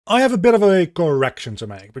I have a bit of a correction to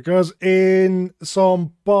make, because in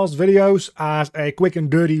some past videos, as a quick and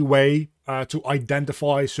dirty way to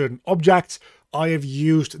identify certain objects, I have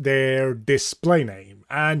used their display name.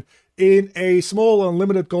 And in a small and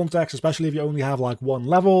limited context, especially if you only have like one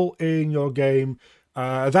level in your game,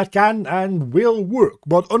 that can and will work.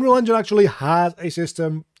 But Unreal Engine actually has a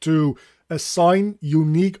system to assign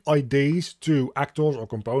unique IDs to actors or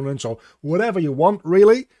components or whatever you want,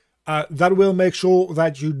 really. That will make sure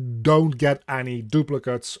that you don't get any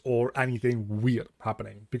duplicates or anything weird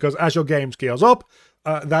happening. Because as your game scales up,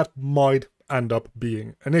 that might end up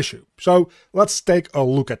being an issue. So let's take a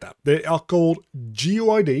look at that. They are called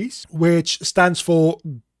GUIDs, which stands for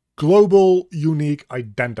Global Unique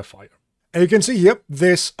Identifier. And you can see here,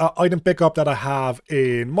 this item pickup that I have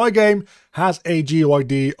in my game has a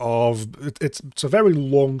GUID of, it's a very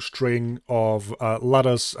long string of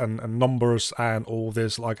letters and numbers and all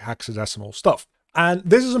this like hexadecimal stuff. And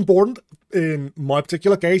this is important in my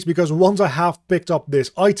particular case, because once I have picked up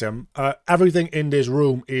this item, everything in this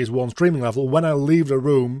room is one streaming level. When I leave the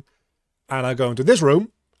room and I go into this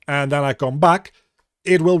room and then I come back,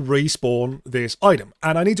 it will respawn this item.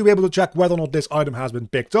 And I need to be able to check whether or not this item has been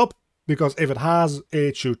picked up, because if it has,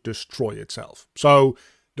 it should destroy itself. So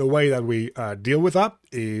the way that we deal with that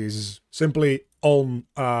is simply on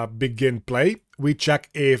begin play, we check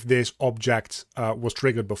if this object was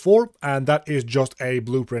triggered before, and that is just a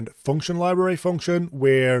blueprint function library function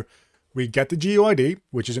where we get the GUID,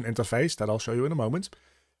 which is an interface that I'll show you in a moment.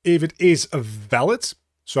 If it is valid,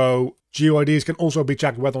 so GUIDs can also be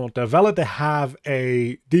checked whether or not they're valid. They have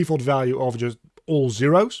a default value of just all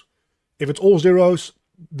zeros. If it's all zeros,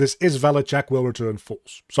 this is valid check will return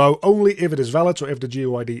false. So only if it is valid, so if the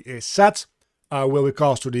GUID is set, will be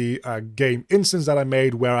cast to the game instance that I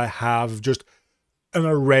made, where I have just an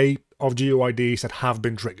array of GUIDs that have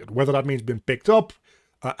been triggered. Whether that means been picked up,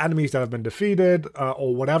 enemies that have been defeated,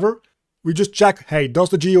 or whatever. We just check, hey, does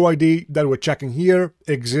the GUID that we're checking here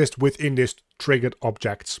exist within this triggered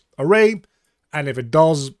objects array? And if it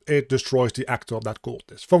does, it destroys the actor that called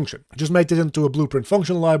this function. Just make this into a blueprint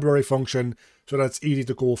function library function, so that it's easy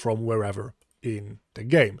to call from wherever in the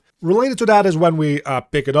game. Related to that is when we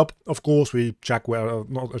pick it up, of course, we check whether or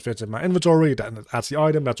not it fits in my inventory, then it adds the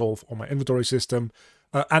item, that's all on my inventory system.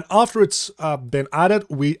 And after it's been added,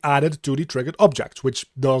 we add it to the triggered object, which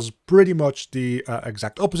does pretty much the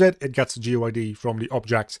exact opposite. It gets the GUID from the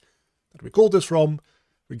object that we called this from.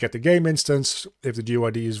 We get the game instance if the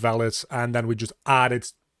GUID is valid, and then we just add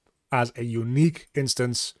it as a unique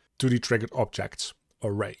instance to the triggered objects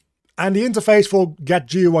array. And the interface for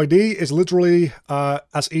getGUID is literally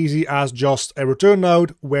as easy as just a return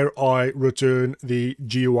node where I return the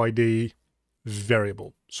GUID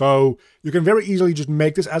variable. So you can very easily just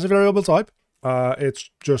make this as a variable type. It's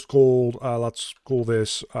just called, let's call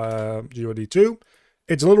this GUID2.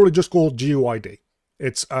 It's literally just called GUID.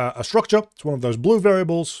 It's a structure, it's one of those blue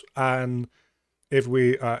variables, and if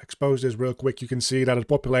we expose this real quick, you can see that it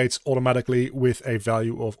populates automatically with a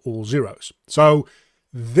value of all zeros. So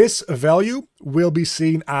this value will be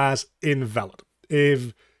seen as invalid.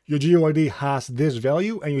 If your GUID has this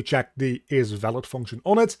value and you check the isValid function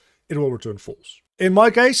on it, it will return false. In my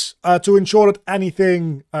case, to ensure that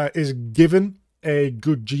anything is given a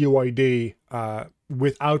good GUID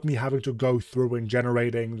without me having to go through and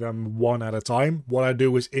generating them one at a time, what I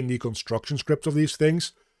do is in the construction script of these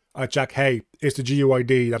things, I check, hey, is the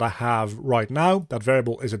GUID that I have right now, that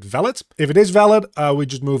variable, is it valid? If it is valid, we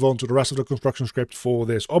just move on to the rest of the construction script for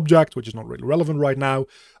this object, which is not really relevant right now.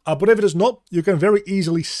 But if it is not, you can very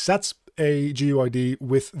easily set a GUID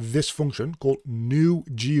with this function called new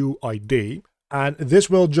GUID, and this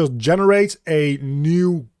will just generate a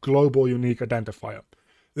new global unique identifier.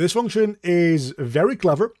 This function is very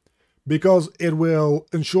clever because it will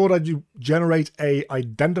ensure that you generate a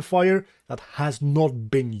identifier that has not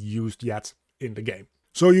been used yet in the game.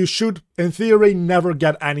 So you should, in theory, never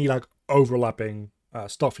get any like overlapping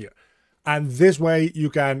stuff here. And this way you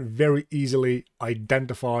can very easily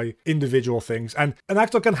identify individual things. And an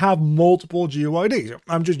actor can have multiple GUIDs.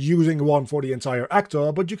 I'm just using one for the entire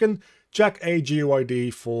actor, but you can check a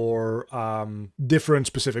GUID for different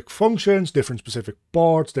specific functions, different specific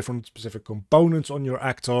parts, different specific components on your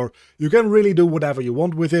actor. You can really do whatever you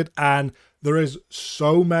want with it. And there is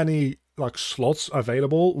so many like slots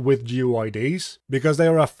available with GUIDs because they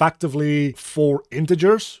are effectively 4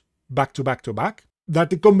 integers back to back to back, that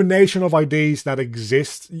the combination of IDs that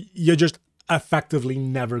exist, you're just effectively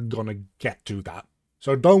never gonna get to that.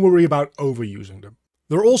 So don't worry about overusing them.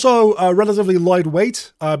 They're also relatively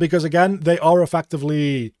lightweight because, again, they are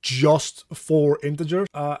effectively just 4 integers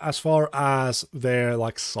as far as their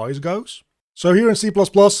like size goes. So here in C++,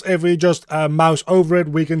 if we just mouse over it,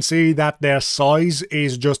 we can see that their size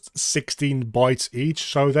is just 16 bytes each,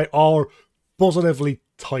 so they are positively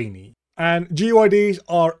tiny. And GUIDs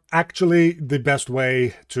are actually the best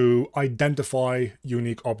way to identify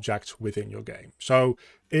unique objects within your game. So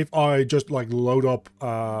if I just load up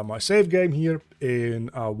my save game here in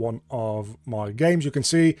one of my games, you can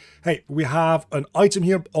see, hey, we have an item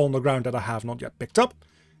here on the ground that I have not yet picked up.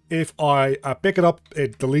 If I pick it up,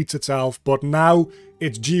 it deletes itself, but now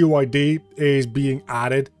its GUID is being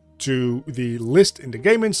added to the list in the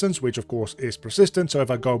game instance, which of course is persistent. So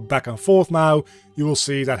if I go back and forth now, you will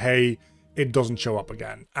see that, hey, it doesn't show up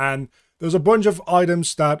again. And there's a bunch of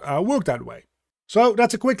items that work that way. So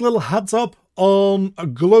that's a quick little heads up on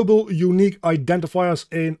global unique identifiers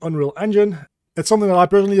in Unreal Engine. It's something that I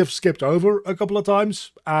personally have skipped over a couple of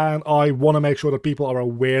times, and I want to make sure that people are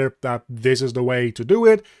aware that this is the way to do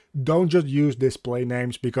it. Don't just use display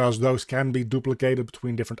names, because those can be duplicated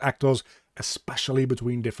between different actors, especially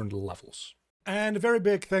between different levels. And a very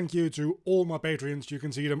big thank you to all my Patreons. You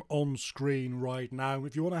can see them on screen right now.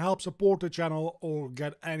 If you want to help support the channel or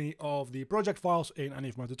get any of the project files in any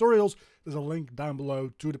of my tutorials, there's a link down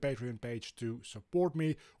below to the Patreon page to support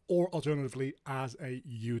me, or alternatively as a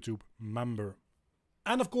YouTube member.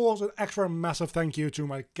 And of course, an extra massive thank you to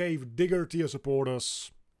my Cave Digger tier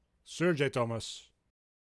supporters, Sir J. Thomas,